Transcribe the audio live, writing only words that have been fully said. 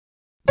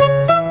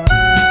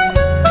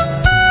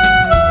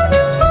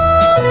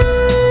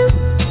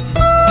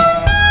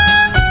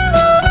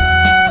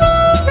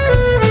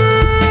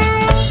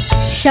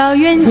小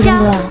冤家，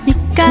你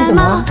干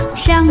嘛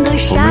像个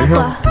傻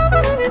瓜？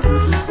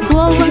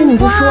我问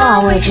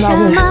话为什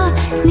么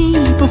你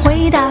不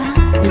回答？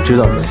你知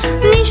道的。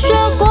你说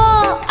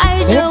过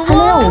爱着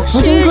我是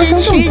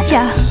真是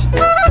假？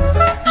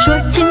说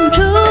清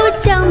楚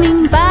讲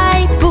明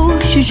白，不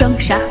许装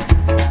傻。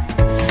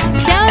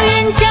小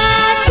冤家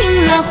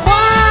听了话，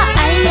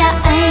哎呀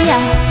哎呀，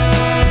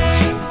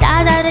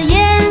大大的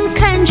眼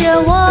看着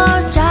我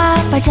眨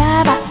巴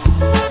眨巴，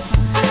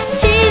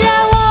气得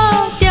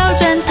我掉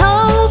转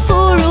头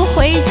不如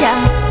回家。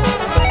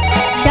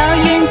小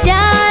冤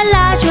家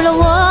拉住了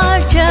我，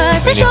这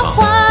才说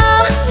话。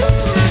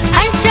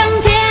喊声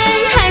天，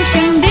喊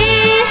声地，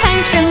喊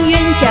声冤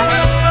家，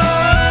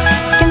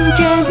想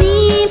着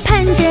你，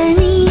盼着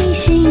你，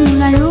心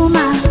乱如麻。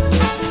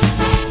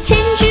千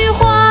句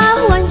话，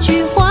万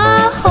句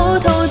话，后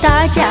头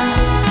打架，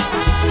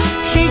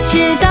谁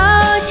知道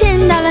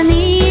见到了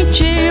你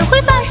只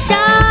会发傻。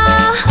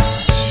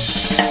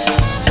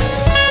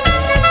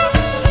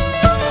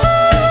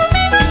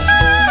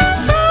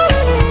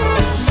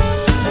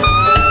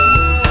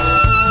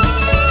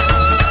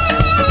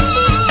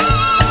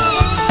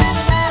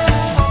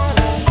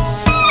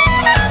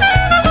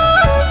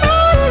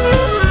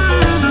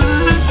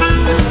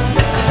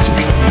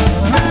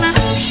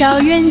小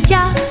冤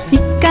家，你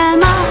干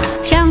嘛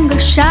像个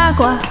傻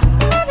瓜？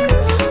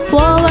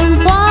我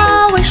问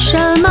话为什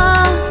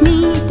么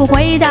你不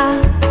回答？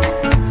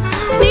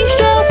你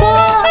说过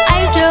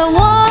爱着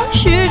我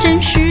是真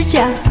是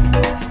假？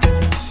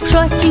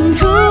说清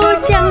楚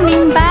讲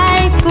明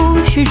白，不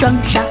许装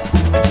傻。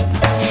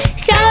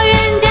小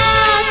冤家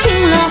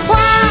听了话，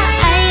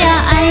哎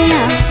呀哎呀，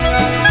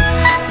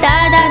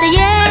大大的眼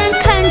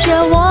看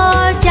着我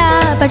眨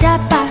巴眨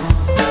巴，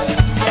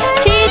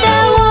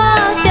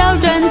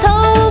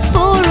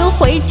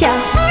回家。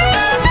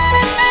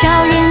小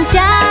冤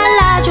家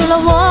拉住了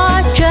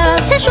我，这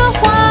才说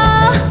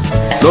话。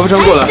罗浮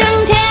生过来。